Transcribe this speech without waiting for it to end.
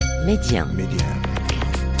ميديا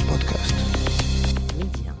بودكاست.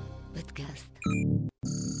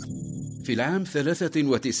 في العام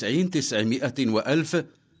 93 900 وألف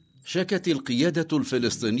شكت القيادة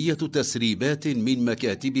الفلسطينية تسريبات من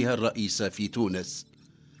مكاتبها الرئيسة في تونس.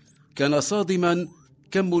 كان صادما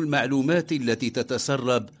كم المعلومات التي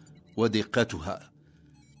تتسرب ودقتها،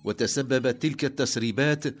 وتسببت تلك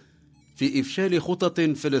التسريبات في إفشال خطط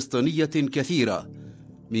فلسطينية كثيرة،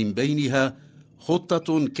 من بينها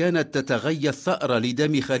خطة كانت تتغيى الثأر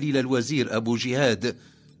لدم خليل الوزير أبو جهاد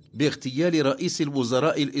باغتيال رئيس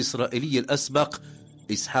الوزراء الإسرائيلي الأسبق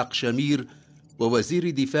إسحاق شمير ووزير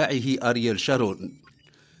دفاعه أرييل شارون.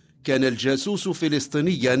 كان الجاسوس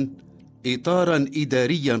فلسطينيا إطارا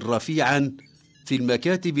إداريا رفيعا في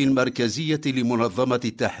المكاتب المركزية لمنظمة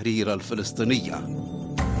التحرير الفلسطينية.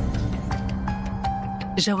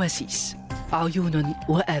 جواسيس، عيون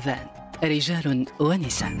وآذان، رجال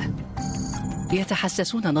ونساء،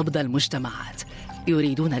 يتحسسون نبض المجتمعات،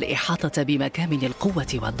 يريدون الإحاطة بمكامن القوة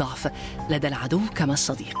والضعف لدى العدو كما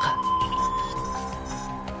الصديق.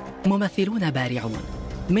 ممثلون بارعون،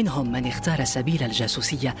 منهم من اختار سبيل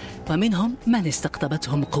الجاسوسية ومنهم من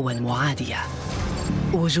استقطبتهم قوى معادية.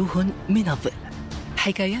 وجوه من الظل،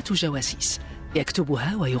 حكايات جواسيس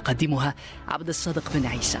يكتبها ويقدمها عبد الصادق بن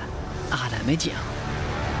عيسى على ميديا.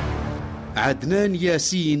 عدنان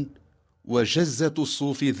ياسين وجزة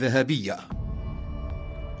الصوف الذهبية.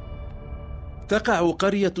 تقع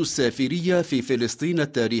قرية السافرية في فلسطين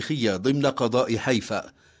التاريخية ضمن قضاء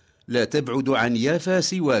حيفا، لا تبعد عن يافا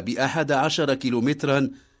سوى ب11 كيلومترا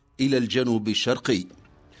إلى الجنوب الشرقي.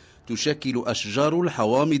 تشكل أشجار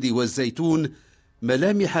الحوامض والزيتون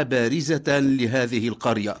ملامح بارزة لهذه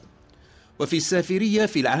القرية. وفي السافرية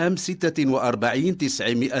في العام 46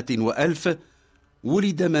 900 وألف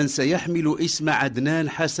ولد من سيحمل اسم عدنان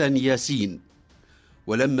حسن ياسين،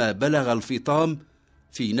 ولما بلغ الفطام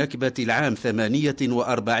في نكبة العام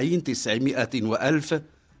 48 900 وألف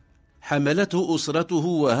حملته أسرته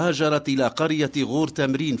وهاجرت إلى قرية غور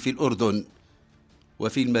تمرين في الأردن،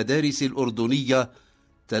 وفي المدارس الأردنية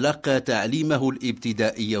تلقى تعليمه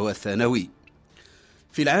الابتدائي والثانوي.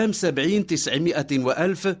 في العام 70 900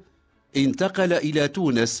 وألف انتقل إلى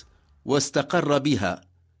تونس واستقر بها،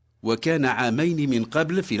 وكان عامين من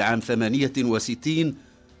قبل في العام 68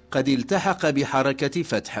 قد التحق بحركة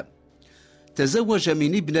فتح. تزوج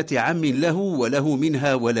من ابنة عم له، وله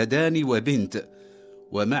منها ولدان وبنت،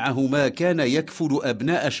 ومعهما كان يكفل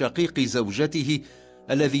أبناء شقيق زوجته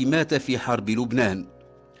الذي مات في حرب لبنان.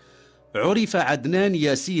 عرف عدنان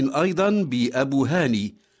ياسين أيضا بأبو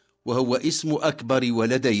هاني، وهو اسم أكبر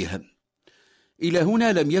ولديه. إلى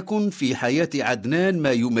هنا لم يكن في حياة عدنان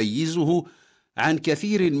ما يميزه عن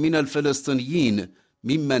كثير من الفلسطينيين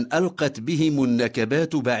ممن ألقت بهم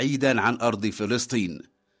النكبات بعيدا عن أرض فلسطين،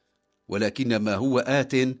 ولكن ما هو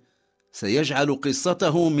آت سيجعل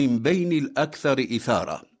قصته من بين الأكثر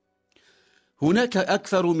إثارة. هناك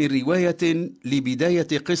أكثر من رواية لبداية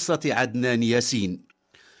قصة عدنان ياسين،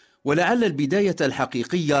 ولعل البداية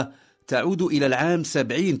الحقيقية تعود إلى العام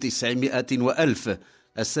 70 900 وألف،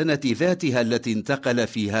 السنة ذاتها التي انتقل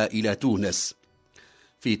فيها إلى تونس.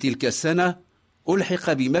 في تلك السنة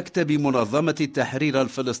ألحق بمكتب منظمة التحرير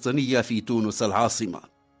الفلسطينية في تونس العاصمة.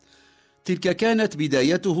 تلك كانت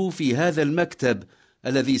بدايته في هذا المكتب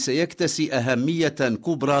الذي سيكتسي أهمية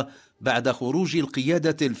كبرى بعد خروج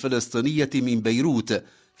القيادة الفلسطينية من بيروت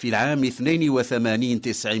في العام 82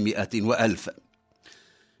 900 وألف.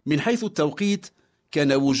 من حيث التوقيت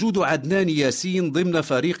كان وجود عدنان ياسين ضمن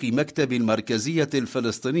فريق مكتب المركزية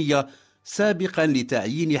الفلسطينية سابقا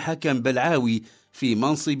لتعيين حكم بلعاوي في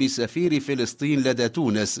منصب سفير فلسطين لدى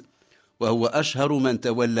تونس، وهو أشهر من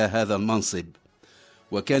تولى هذا المنصب.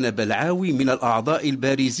 وكان بلعاوي من الأعضاء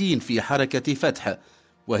البارزين في حركة فتح،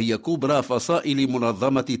 وهي كبرى فصائل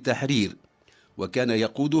منظمة التحرير، وكان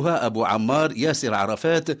يقودها أبو عمار ياسر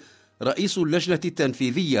عرفات رئيس اللجنة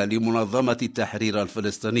التنفيذية لمنظمة التحرير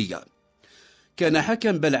الفلسطينية. كان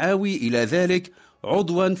حكم بلعاوي إلى ذلك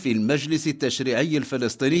عضوا في المجلس التشريعي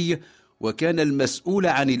الفلسطيني، وكان المسؤول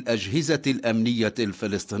عن الأجهزة الأمنية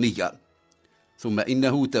الفلسطينية. ثم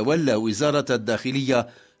إنه تولى وزارة الداخلية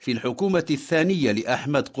في الحكومة الثانية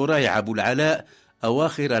لأحمد قريع أبو العلاء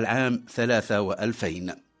أواخر العام 3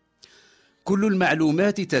 و2000. كل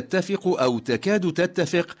المعلومات تتفق أو تكاد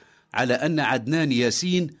تتفق على أن عدنان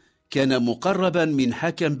ياسين كان مقربا من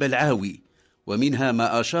حكم بلعاوي، ومنها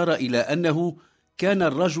ما أشار إلى أنه كان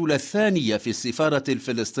الرجل الثاني في السفارة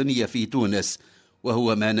الفلسطينية في تونس،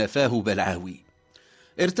 وهو ما نفاه بلعاوي.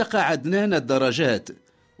 ارتقى عدنان الدرجات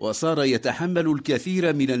وصار يتحمل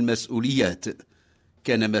الكثير من المسؤوليات.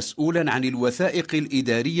 كان مسؤولا عن الوثائق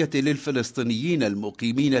الإدارية للفلسطينيين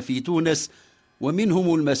المقيمين في تونس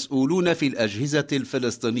ومنهم المسؤولون في الأجهزة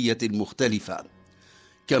الفلسطينية المختلفة،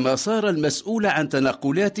 كما صار المسؤول عن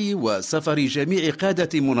تنقلات وسفر جميع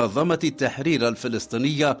قادة منظمة التحرير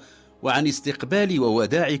الفلسطينية وعن استقبال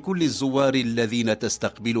ووداع كل الزوار الذين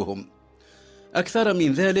تستقبلهم. أكثر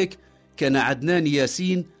من ذلك، كان عدنان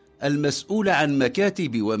ياسين المسؤول عن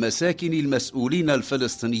مكاتب ومساكن المسؤولين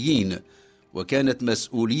الفلسطينيين، وكانت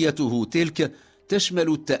مسؤوليته تلك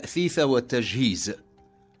تشمل التأثيث والتجهيز.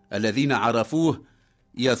 الذين عرفوه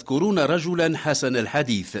يذكرون رجلا حسن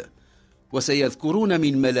الحديث، وسيذكرون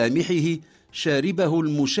من ملامحه شاربه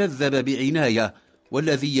المشذب بعناية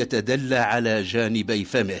والذي يتدلى على جانبي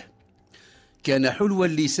فمه. كان حلو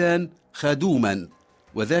اللسان خدوما،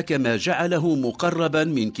 وذاك ما جعله مقربا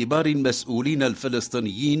من كبار المسؤولين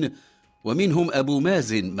الفلسطينيين، ومنهم أبو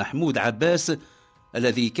مازن محمود عباس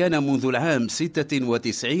الذي كان منذ العام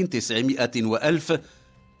 96 900 وألف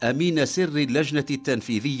أمين سر اللجنة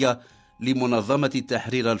التنفيذية لمنظمة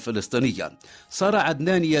التحرير الفلسطينية. صار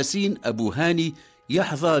عدنان ياسين أبو هاني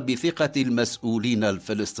يحظى بثقة المسؤولين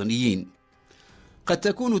الفلسطينيين. قد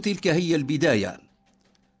تكون تلك هي البداية.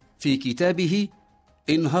 في كتابه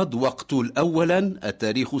انهض واقتل أولا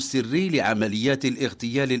التاريخ السري لعمليات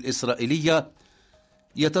الاغتيال الإسرائيلية،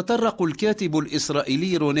 يتطرق الكاتب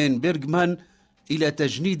الإسرائيلي رونين بيرغمان إلى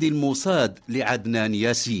تجنيد الموساد لعدنان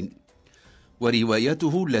ياسين،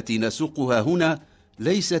 وروايته التي نسوقها هنا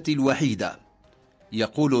ليست الوحيدة.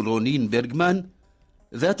 يقول رونين بيرغمان: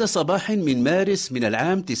 ذات صباح من مارس من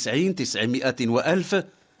العام 90 900 وألف،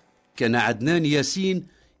 كان عدنان ياسين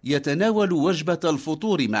يتناول وجبة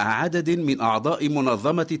الفطور مع عدد من أعضاء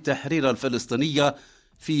منظمة التحرير الفلسطينية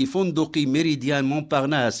في فندق ميريديان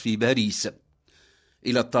مونبارناس في باريس.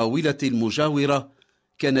 إلى الطاولة المجاورة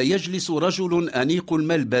كان يجلس رجل أنيق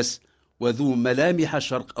الملبس وذو ملامح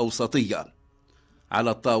شرق أوسطية.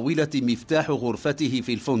 على الطاولة مفتاح غرفته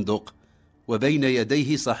في الفندق، وبين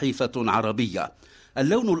يديه صحيفة عربية.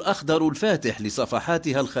 اللون الأخضر الفاتح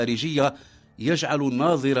لصفحاتها الخارجية يجعل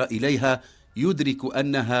الناظر إليها يدرك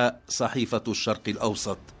أنها صحيفة الشرق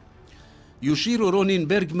الأوسط. يشير رونين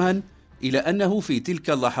بيرغمان إلى أنه في تلك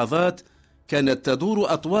اللحظات كانت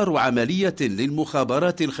تدور أطوار عملية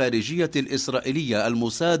للمخابرات الخارجية الإسرائيلية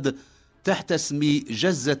الموساد تحت اسم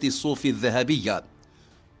جزة الصوف الذهبية،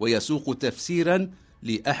 ويسوق تفسيرا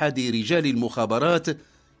لأحد رجال المخابرات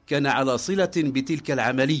كان على صلة بتلك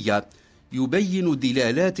العملية يبين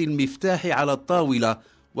دلالات المفتاح على الطاولة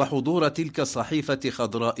وحضور تلك الصحيفة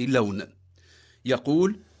خضراء اللون.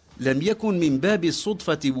 يقول: لم يكن من باب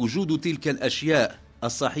الصدفة وجود تلك الأشياء،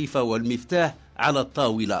 الصحيفة والمفتاح، على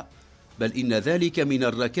الطاولة، بل إن ذلك من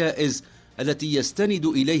الركائز التي يستند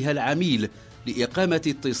إليها العميل لإقامة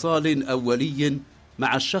اتصال أولي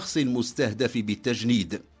مع الشخص المستهدف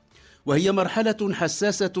بالتجنيد، وهي مرحلة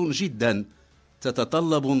حساسة جدا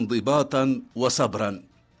تتطلب انضباطا وصبرا.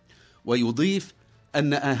 ويضيف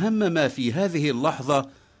أن أهم ما في هذه اللحظة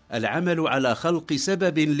العمل على خلق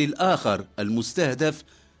سبب للآخر المستهدف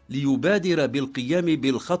ليبادر بالقيام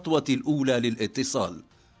بالخطوة الأولى للاتصال،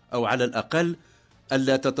 أو على الأقل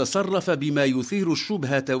ألا تتصرف بما يثير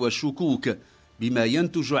الشبهة والشكوك، بما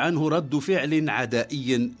ينتج عنه رد فعل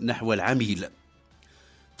عدائي نحو العميل.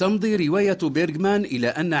 تمضي رواية بيرغمان إلى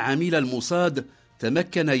أن عميل الموساد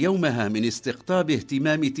تمكن يومها من استقطاب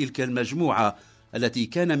اهتمام تلك المجموعة التي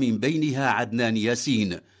كان من بينها عدنان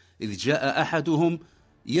ياسين، إذ جاء أحدهم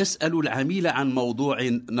يسأل العميل عن موضوع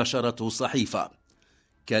نشرته الصحيفة.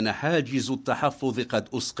 كان حاجز التحفظ قد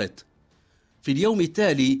أسقط. في اليوم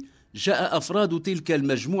التالي جاء أفراد تلك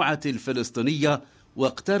المجموعة الفلسطينية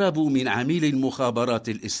واقتربوا من عميل المخابرات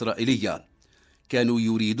الإسرائيلية. كانوا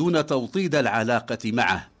يريدون توطيد العلاقة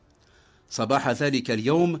معه. صباح ذلك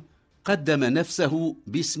اليوم قدم نفسه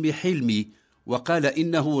باسم حلمي وقال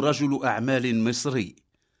إنه رجل أعمال مصري.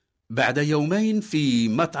 بعد يومين في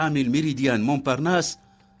مطعم الميريديان مونبارناس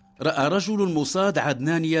رأى رجل الموساد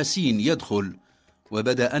عدنان ياسين يدخل،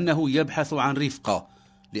 وبدا أنه يبحث عن رفقة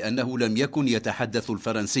لأنه لم يكن يتحدث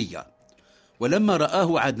الفرنسية. ولما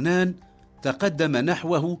رآه عدنان تقدم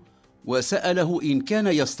نحوه وسأله إن كان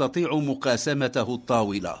يستطيع مقاسمته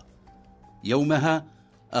الطاولة. يومها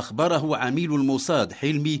أخبره عميل الموساد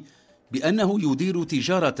حلمي بأنه يدير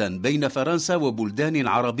تجارة بين فرنسا وبلدان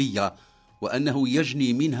عربية، وأنه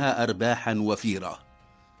يجني منها أرباحا وفيرة.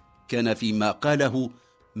 كان فيما قاله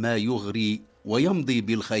ما يغري ويمضي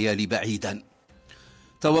بالخيال بعيدا.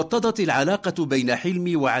 توطدت العلاقة بين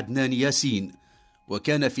حلمي وعدنان ياسين،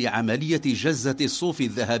 وكان في عملية جزة الصوف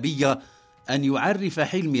الذهبية أن يعرف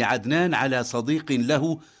حلمي عدنان على صديق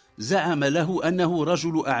له زعم له أنه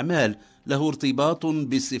رجل أعمال له ارتباط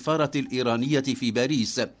بالسفارة الإيرانية في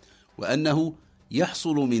باريس، وأنه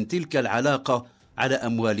يحصل من تلك العلاقة على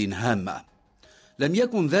أموال هامة. لم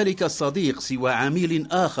يكن ذلك الصديق سوى عميل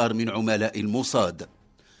آخر من عملاء الموساد.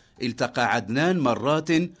 التقى عدنان مرات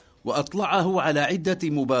وأطلعه على عدة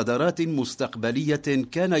مبادرات مستقبلية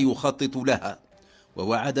كان يخطط لها،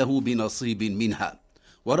 ووعده بنصيب منها،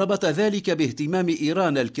 وربط ذلك باهتمام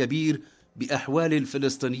إيران الكبير بأحوال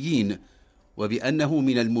الفلسطينيين، وبأنه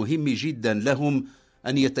من المهم جدا لهم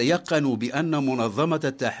أن يتيقنوا بأن منظمة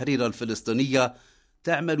التحرير الفلسطينية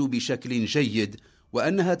تعمل بشكل جيد،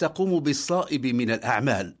 وأنها تقوم بالصائب من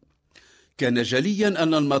الأعمال. كان جليا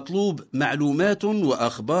أن المطلوب معلومات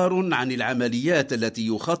وأخبار عن العمليات التي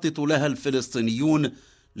يخطط لها الفلسطينيون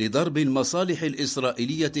لضرب المصالح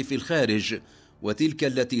الإسرائيلية في الخارج، وتلك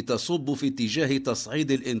التي تصب في اتجاه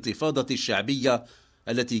تصعيد الانتفاضة الشعبية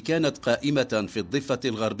التي كانت قائمة في الضفة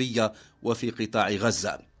الغربية وفي قطاع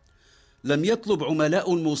غزة. لم يطلب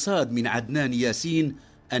عملاء الموساد من عدنان ياسين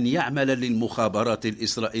أن يعمل للمخابرات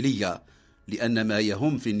الإسرائيلية، لأن ما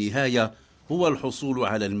يهم في النهاية هو الحصول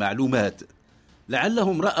على المعلومات.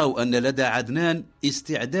 لعلهم رأوا أن لدى عدنان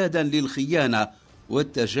استعدادا للخيانة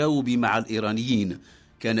والتجاوب مع الإيرانيين،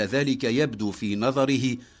 كان ذلك يبدو في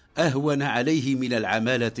نظره أهون عليه من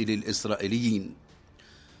العمالة للإسرائيليين.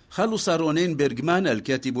 خلص رونين بيرغمان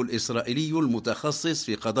الكاتب الإسرائيلي المتخصص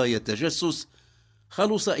في قضايا التجسس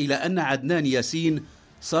خلص إلى أن عدنان ياسين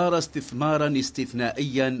صار استثمارا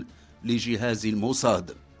استثنائيا لجهاز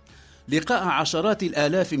الموساد. لقاء عشرات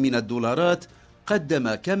الآلاف من الدولارات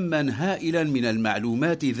قدم كما هائلا من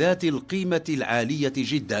المعلومات ذات القيمة العالية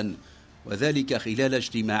جدا، وذلك خلال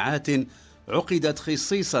اجتماعات عقدت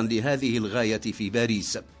خصيصا لهذه الغاية في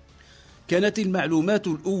باريس. كانت المعلومات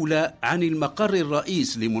الأولى عن المقر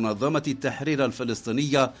الرئيس لمنظمة التحرير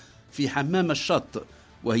الفلسطينية في حمام الشط،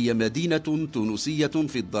 وهي مدينة تونسية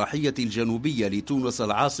في الضاحية الجنوبية لتونس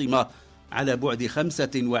العاصمة على بعد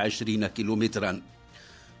 25 كيلومترا.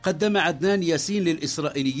 قدم عدنان ياسين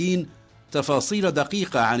للإسرائيليين تفاصيل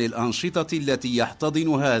دقيقة عن الأنشطة التي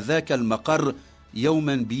يحتضنها ذاك المقر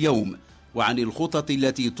يوما بيوم، وعن الخطط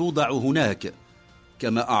التي توضع هناك،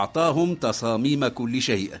 كما أعطاهم تصاميم كل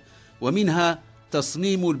شيء، ومنها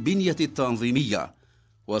تصميم البنية التنظيمية،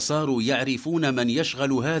 وصاروا يعرفون من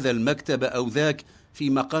يشغل هذا المكتب أو ذاك في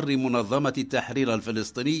مقر منظمة التحرير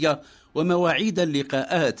الفلسطينية، ومواعيد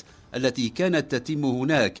اللقاءات التي كانت تتم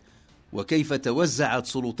هناك، وكيف توزعت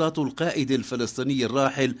سلطات القائد الفلسطيني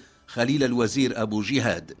الراحل خليل الوزير أبو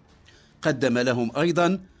جهاد. قدم لهم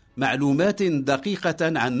أيضا معلومات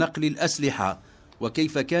دقيقة عن نقل الأسلحة،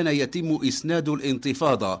 وكيف كان يتم إسناد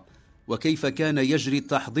الانتفاضة، وكيف كان يجري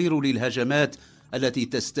التحضير للهجمات التي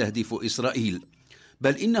تستهدف إسرائيل،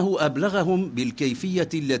 بل إنه أبلغهم بالكيفية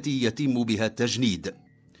التي يتم بها التجنيد.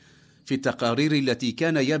 في التقارير التي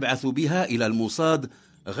كان يبعث بها إلى الموساد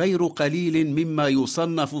غير قليل مما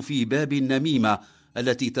يصنف في باب النميمة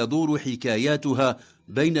التي تدور حكاياتها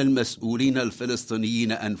بين المسؤولين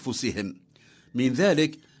الفلسطينيين أنفسهم. من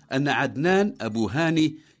ذلك أن عدنان أبو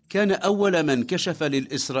هاني كان أول من كشف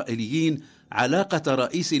للإسرائيليين علاقة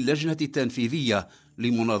رئيس اللجنة التنفيذية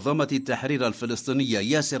لمنظمة التحرير الفلسطينية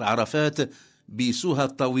ياسر عرفات بسها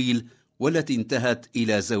الطويل، والتي انتهت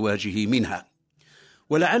إلى زواجه منها.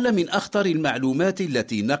 ولعل من أخطر المعلومات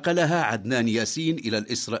التي نقلها عدنان ياسين إلى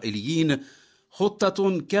الإسرائيليين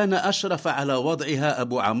خطة كان أشرف على وضعها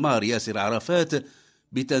أبو عمار ياسر عرفات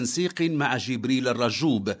بتنسيق مع جبريل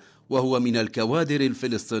الرجوب، وهو من الكوادر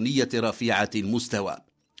الفلسطينية رفيعة المستوى.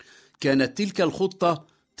 كانت تلك الخطة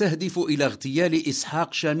تهدف إلى اغتيال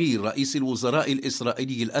إسحاق شامير رئيس الوزراء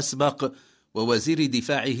الإسرائيلي الأسبق ووزير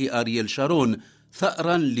دفاعه أرييل شارون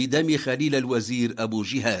ثأرا لدم خليل الوزير أبو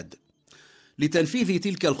جهاد. لتنفيذ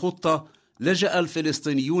تلك الخطة لجأ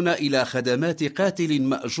الفلسطينيون إلى خدمات قاتل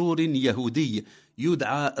مأجور يهودي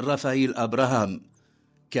يدعى رافائيل أبراهام.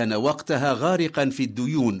 كان وقتها غارقا في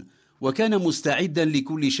الديون، وكان مستعدا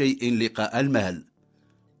لكل شيء لقاء المال.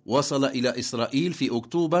 وصل إلى إسرائيل في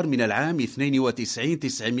أكتوبر من العام 92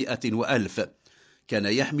 تسعمائة وألف. كان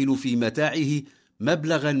يحمل في متاعه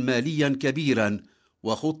مبلغا ماليا كبيرا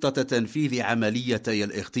وخطة تنفيذ عمليتي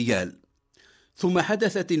الاغتيال. ثم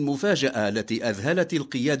حدثت المفاجأة التي أذهلت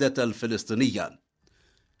القيادة الفلسطينية.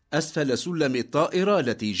 أسفل سلم الطائرة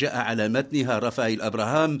التي جاء على متنها رافائيل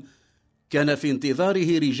أبراهام كان في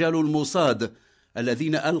انتظاره رجال الموساد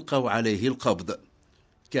الذين ألقوا عليه القبض.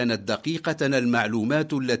 كانت دقيقة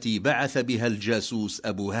المعلومات التي بعث بها الجاسوس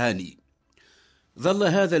أبو هاني. ظل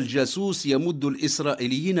هذا الجاسوس يمد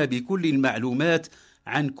الإسرائيليين بكل المعلومات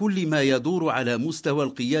عن كل ما يدور على مستوى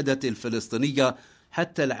القيادة الفلسطينية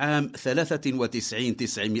حتى العام 93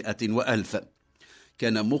 تسعمائة وألف.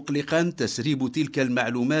 كان مقلقا تسريب تلك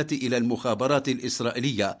المعلومات إلى المخابرات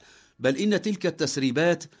الإسرائيلية، بل إن تلك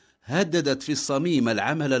التسريبات هددت في الصميم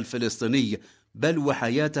العمل الفلسطيني بل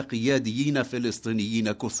وحياة قياديين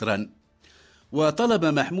فلسطينيين كثرا. وطلب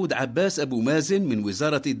محمود عباس أبو مازن من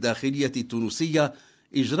وزارة الداخلية التونسية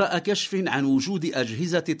إجراء كشف عن وجود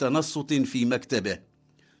أجهزة تنصت في مكتبه.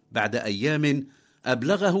 بعد أيام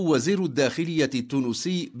أبلغه وزير الداخلية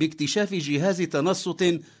التونسي باكتشاف جهاز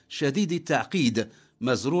تنصت شديد التعقيد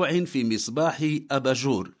مزروع في مصباح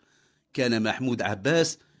أباجور. كان محمود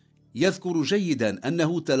عباس يذكر جيدا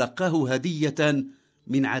أنه تلقاه هدية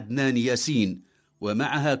من عدنان ياسين،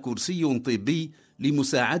 ومعها كرسي طبي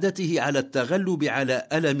لمساعدته على التغلب على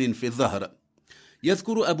ألم في الظهر.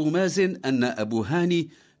 يذكر أبو مازن أن أبو هاني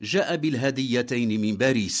جاء بالهديتين من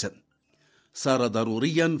باريس. صار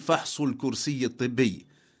ضروريا فحص الكرسي الطبي،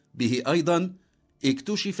 به أيضا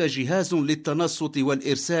اكتشف جهاز للتنصت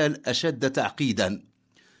والإرسال أشد تعقيدا.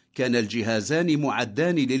 كان الجهازان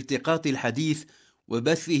معدان لالتقاط الحديث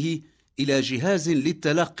وبثه إلى جهاز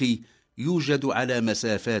للتلقي يوجد على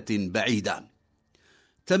مسافات بعيدة.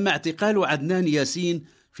 تم اعتقال عدنان ياسين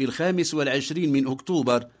في 25 من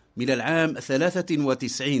أكتوبر من العام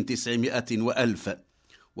 93 900 وألف،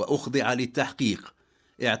 وأخضع للتحقيق.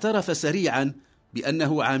 اعترف سريعا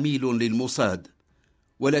بأنه عميل للموساد،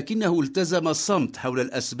 ولكنه التزم الصمت حول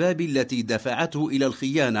الأسباب التي دفعته إلى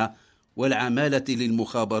الخيانة والعمالة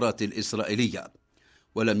للمخابرات الإسرائيلية.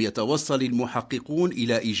 ولم يتوصل المحققون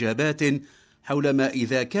إلى إجابات حول ما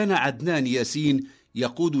إذا كان عدنان ياسين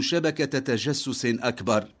يقود شبكة تجسس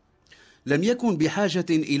أكبر. لم يكن بحاجة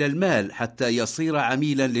إلى المال حتى يصير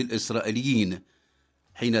عميلا للإسرائيليين.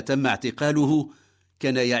 حين تم اعتقاله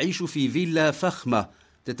كان يعيش في فيلا فخمة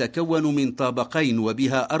تتكون من طابقين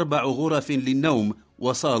وبها 4 غرف للنوم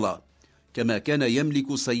وصالة، كما كان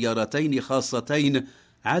يملك سيارتين خاصتين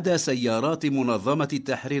عدا سيارات منظمة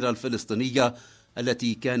التحرير الفلسطينية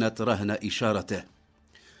التي كانت رهن إشارته.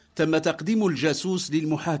 تم تقديم الجاسوس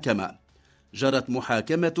للمحاكمة. جرت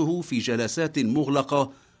محاكمته في جلسات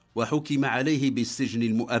مغلقة وحكم عليه بالسجن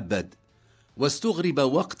المؤبد، واستغرب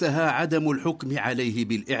وقتها عدم الحكم عليه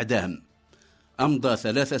بالإعدام. أمضى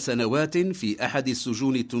 3 سنوات في أحد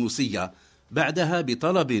السجون التونسية. بعدها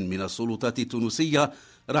بطلب من السلطات التونسية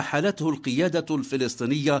رحلته القيادة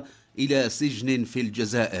الفلسطينية إلى سجن في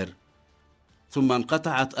الجزائر. ثم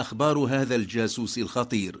انقطعت أخبار هذا الجاسوس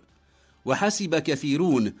الخطير، وحسب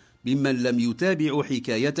كثيرون ممن لم يتابعوا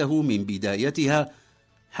حكايته من بدايتها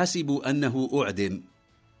حسبوا أنه أعدم.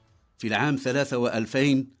 في العام 3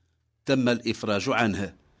 و2000 تم الإفراج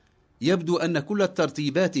عنه. يبدو أن كل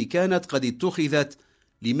الترتيبات كانت قد اتخذت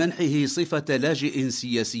لمنحه صفة لاجئ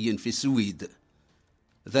سياسي في السويد.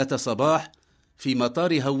 ذات صباح في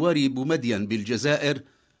مطار هواري بومدين بالجزائر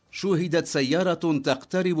شوهدت سيارة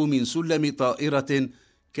تقترب من سلم طائرة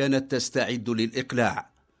كانت تستعد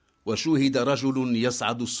للإقلاع، وشوهد رجل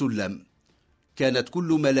يصعد السلم. كانت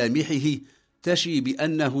كل ملامحه تشي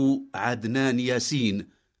بأنه عدنان ياسين،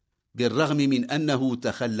 بالرغم من أنه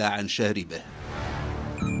تخلى عن شاربه.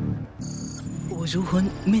 وجوه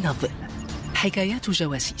من الظل، حكايات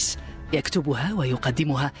جواسيس، يكتبها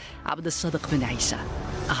ويقدمها عبد الصادق بن عيسى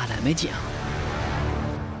على ميديا.